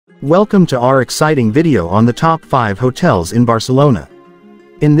Welcome to our exciting video on the top 5 hotels in Barcelona.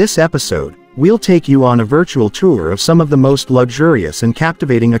 In this episode, we'll take you on a virtual tour of some of the most luxurious and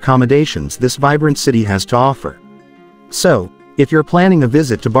captivating accommodations this vibrant city has to offer. So, if you're planning a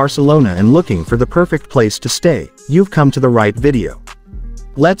visit to Barcelona and looking for the perfect place to stay, you've come to the right video.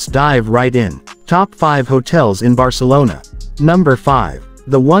 Let's dive right in. Top 5 hotels in Barcelona. Number 5.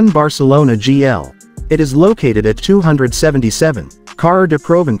 The One Barcelona GL. It is located at 277, Carrer de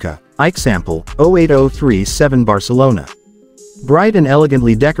Provença, Eixample, 08037 Barcelona. Bright and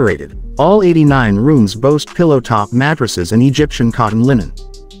elegantly decorated, all 89 rooms boast pillow-top mattresses and Egyptian cotton linen.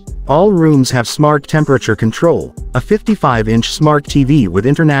 All rooms have smart temperature control, a 55-inch smart TV with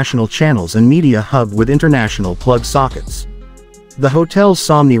international channels and media hub with international plug sockets. The hotel's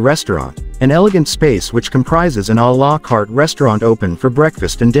Somni restaurant, an elegant space which comprises an à la carte restaurant open for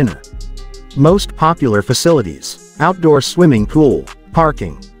breakfast and dinner. Most popular facilities: outdoor swimming pool,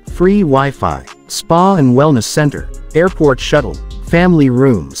 parking, free Wi-Fi, spa and wellness center, airport shuttle, family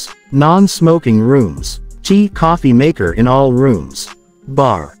rooms, non-smoking rooms, tea coffee maker in all rooms,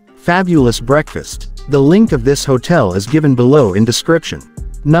 bar, fabulous breakfast. The link of this hotel is given below in description.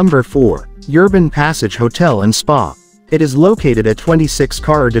 Number 4. Yurbban Passage Hotel and Spa. It is located at 26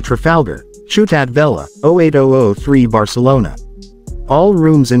 Carrer de Trafalgar, Ciutat Vella, 08003 Barcelona. All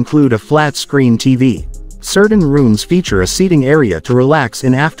rooms include a flat-screen TV. Certain rooms feature a seating area to relax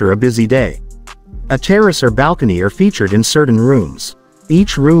in after a busy day. A terrace or balcony are featured in certain rooms.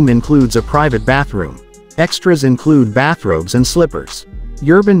 Each room includes a private bathroom. Extras include bathrobes and slippers.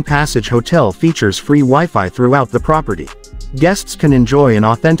 Yurbban Passage Hotel features free Wi-Fi throughout the property. Guests can enjoy an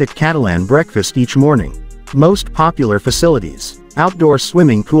authentic Catalan breakfast each morning. Most popular facilities: outdoor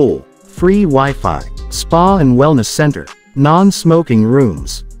swimming pool, free Wi-Fi, spa and wellness center, non-smoking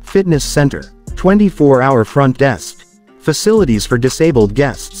rooms, fitness center, 24-hour front desk, facilities for disabled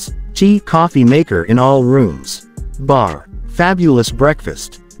guests, tea coffee maker in all rooms, bar, fabulous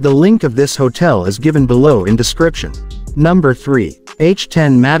breakfast. The link of this hotel is given below in description. Number 3.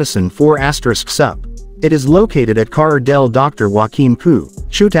 H10 Madison 4*sup. It is located at Carrer del Dr. Joaquim Pou,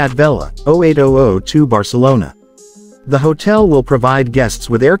 Ciutat Vella, 08002 Barcelona. The hotel will provide guests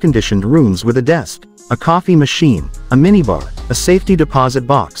with air-conditioned rooms with a desk, a coffee machine, a minibar, a safety deposit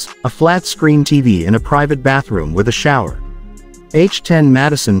box, a flat-screen TV and a private bathroom with a shower. H10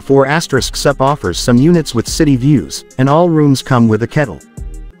 Madison 4*sup offers some units with city views, and all rooms come with a kettle.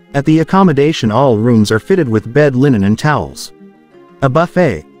 At the accommodation, all rooms are fitted with bed linen and towels. A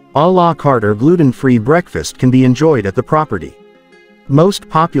buffet, à la carte or gluten-free breakfast can be enjoyed at the property. Most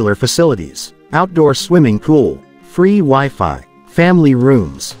popular facilities: outdoor swimming pool, free Wi-Fi, family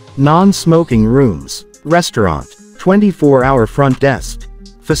rooms, non-smoking rooms, restaurant, 24-hour front desk,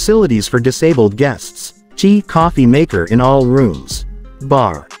 facilities for disabled guests, tea coffee maker in all rooms,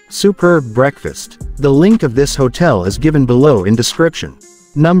 bar, superb breakfast. The link of this hotel is given below in description.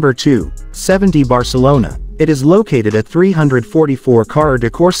 Number 2. 70 Barcelona. It is located at 344 Carrer de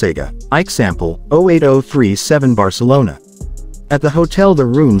Còrsega, Eixample, 08037 Barcelona. At the hotel, the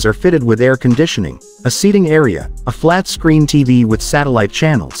rooms are fitted with air conditioning, a seating area, a flat-screen TV with satellite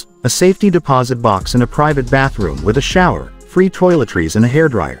channels, a safety deposit box and a private bathroom with a shower, free toiletries and a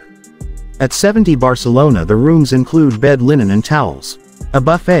hairdryer. At 70 Barcelona, the rooms include bed linen and towels. A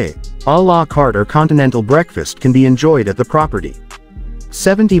buffet, à la carte or continental breakfast can be enjoyed at the property.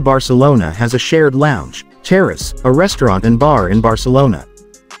 70 Barcelona has a shared lounge, terrace, a restaurant and bar in Barcelona.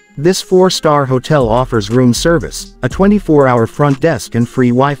 This 4-star hotel offers room service, a 24-hour front desk and free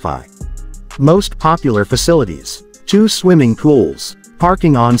Wi-Fi. Most popular facilities: 2 swimming pools,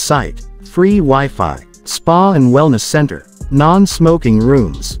 parking on site, free Wi-Fi, spa and wellness center, non-smoking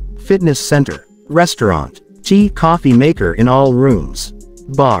rooms, fitness center, restaurant, tea coffee maker in all rooms,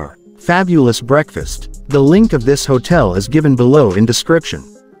 bar, fabulous breakfast. The link of this hotel is given below in description.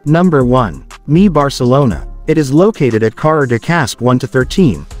 Number 1. Me Barcelona. It is located at Carrer de Casp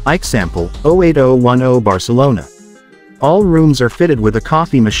 1-13, Eixample, 08010 Barcelona. All rooms are fitted with a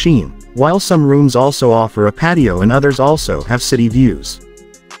coffee machine, while some rooms also offer a patio and others also have city views.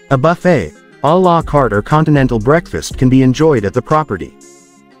 A buffet, à la carte or continental breakfast can be enjoyed at the property.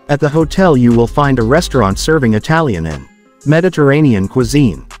 At the hotel, you will find a restaurant serving Italian and Mediterranean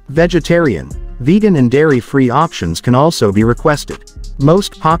cuisine. Vegetarian, vegan and dairy-free options can also be requested.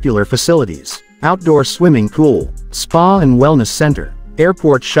 Most popular facilities: outdoor swimming pool, spa and wellness center,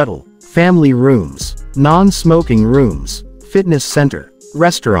 airport shuttle, family rooms, non-smoking rooms, fitness center,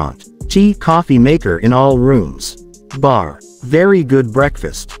 restaurant, tea coffee maker in all rooms, bar, very good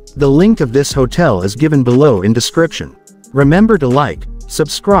breakfast. The link of this hotel is given below in description. Remember to like,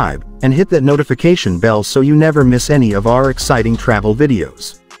 subscribe, and hit that notification bell so you never miss any of our exciting travel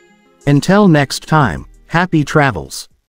videos. Until next time, happy travels.